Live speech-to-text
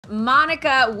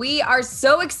Monica, we are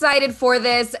so excited for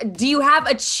this. Do you have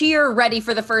a cheer ready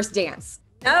for the first dance?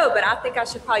 No, but I think I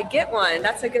should probably get one.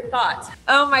 That's a good thought.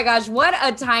 Oh my gosh, what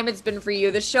a time it's been for you.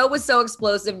 The show was so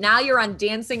explosive. Now you're on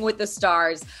Dancing with the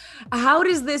Stars. How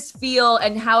does this feel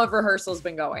and how have rehearsals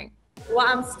been going? Well,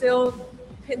 I'm still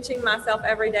pinching myself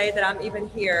every day that I'm even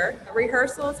here.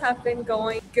 Rehearsals have been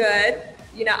going good.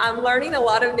 You know, I'm learning a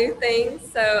lot of new things,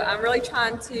 so I'm really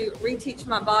trying to reteach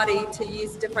my body to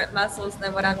use different muscles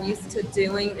than what I'm used to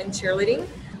doing in cheerleading.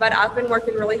 But I've been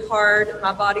working really hard.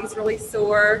 My body's really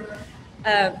sore.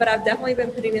 But I've definitely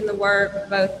been putting in the work,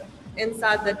 both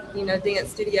inside the dance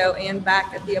studio and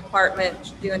back at the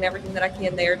apartment, doing everything that I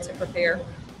can there to prepare.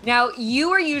 Now,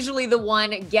 you are usually the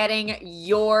one getting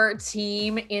your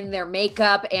team in their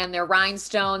makeup and their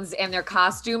rhinestones and their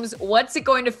costumes. What's it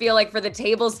going to feel like for the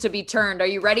tables to be turned? Are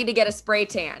you ready to get a spray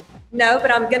tan? No,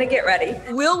 but I'm going to get ready.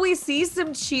 Will we see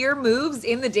some cheer moves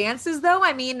in the dances, though?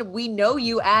 I mean, we know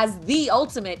you as the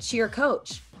ultimate cheer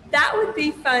coach. That would be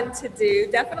fun to do.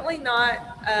 Definitely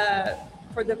not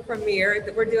for the premiere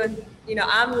that we're doing.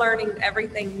 I'm learning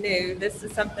everything new. This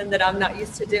is something that I'm not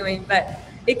used to doing, but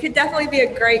it could definitely be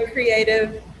a great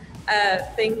creative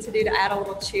thing to do to add a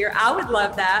little cheer. I would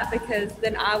love that because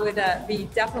then I would be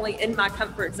definitely in my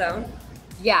comfort zone.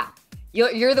 Yeah.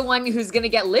 You're the one who's going to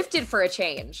get lifted for a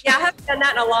change. Yeah, I haven't done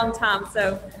that in a long time,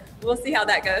 so we'll see how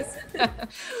that goes.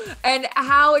 And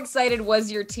how excited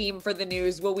was your team for the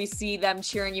news? Will we see them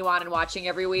cheering you on and watching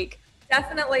every week?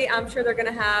 Definitely. I'm sure they're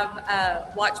going to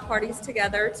have watch parties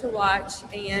together to watch,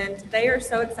 and they are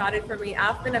so excited for me.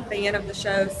 I've been a fan of the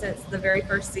show since the very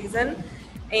first season,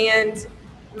 and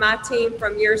my team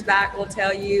from years back will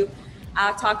tell you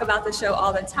I talk about the show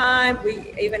all the time.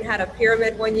 We even had a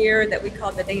pyramid one year that we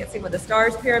called the Dancing with the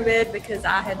Stars pyramid because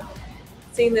I had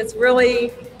seen this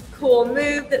really cool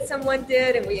move that someone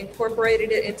did and we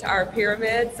incorporated it into our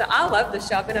pyramid. So I love the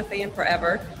show. I've been a fan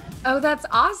forever. Oh, that's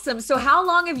awesome. So how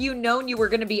long have you known you were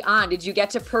going to be on? Did you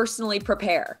get to personally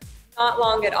prepare? Not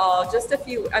long at all. Just a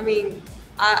few. I mean,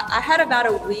 I had about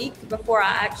a week before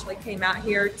I actually came out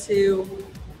here to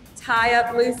tie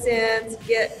up loose ends,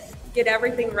 get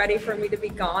everything ready for me to be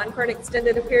gone for an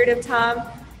extended period of time.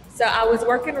 So I was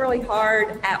working really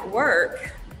hard at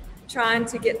work, trying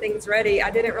to get things ready. I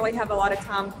didn't really have a lot of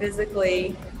time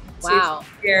physically to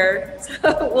prepare.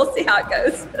 So we'll see how it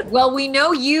goes. Well, we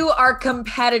know you are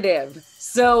competitive.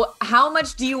 So how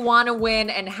much do you want to win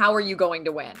and how are you going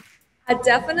to win?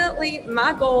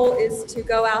 My goal is to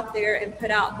go out there and put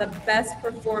out the best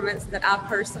performance that I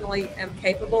personally am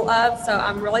capable of. So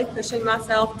I'm really pushing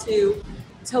myself to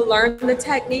learn the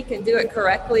technique and do it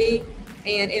correctly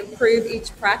and improve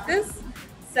each practice.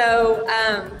 So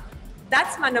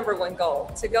that's my number one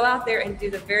goal, to go out there and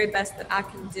do the very best that I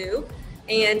can do.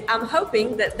 And I'm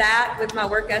hoping that with my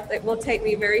work ethic will take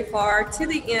me very far to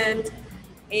the end.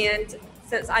 And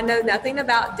since I know nothing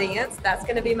about dance, that's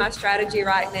going to be my strategy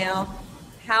right now,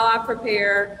 how I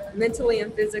prepare mentally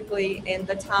and physically and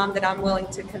the time that I'm willing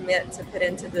to commit to put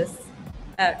into this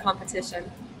competition.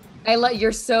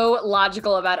 You're so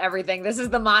logical about everything. This is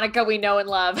the Monica we know and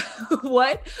love.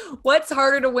 What's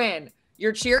harder to win?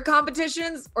 Your cheer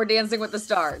competitions or Dancing with the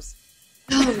Stars?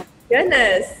 Oh my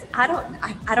goodness. I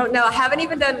don't know. I haven't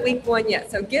even done week 1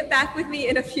 yet. So get back with me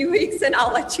in a few weeks and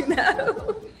I'll let you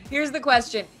know. Here's the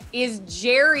question. Is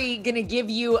Jerry going to give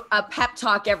you a pep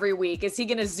talk every week? Is he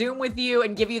going to Zoom with you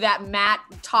and give you that mat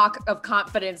talk of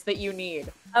confidence that you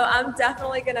need? Oh, I'm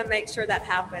definitely going to make sure that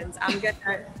happens. I'm going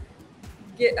to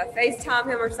get a FaceTime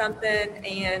him or something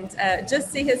and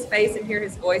just see his face and hear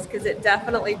his voice because it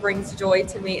definitely brings joy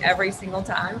to me every single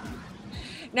time.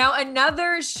 Now,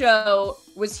 another show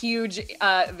was huge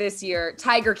this year,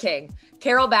 Tiger King.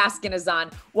 Carol Baskin is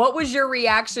on. What was your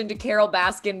reaction to Carol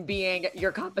Baskin being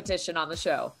your competition on the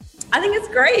show? I think it's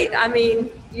great. I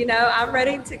mean, I'm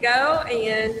ready to go,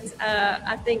 and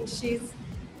I think she's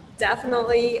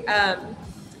definitely, a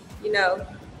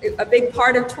big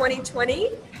part of 2020,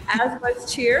 as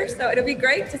was cheer. So it'll be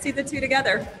great to see the two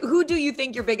together. Who do you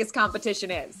think your biggest competition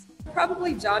is?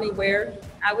 Probably Johnny Ware,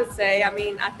 I would say. I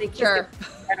mean, I think he's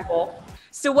incredible.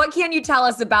 So what can you tell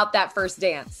us about that first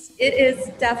dance? It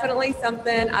is definitely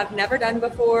something I've never done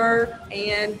before,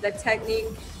 and the technique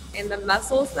and the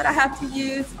muscles that I have to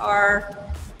use are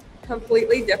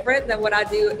completely different than what I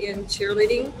do in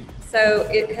cheerleading. So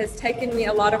it has taken me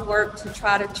a lot of work to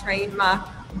try to train my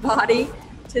body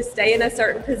to stay in a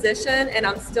certain position, and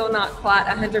I'm still not quite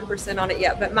 100% on it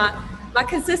yet, but my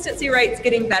consistency rate's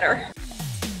getting better.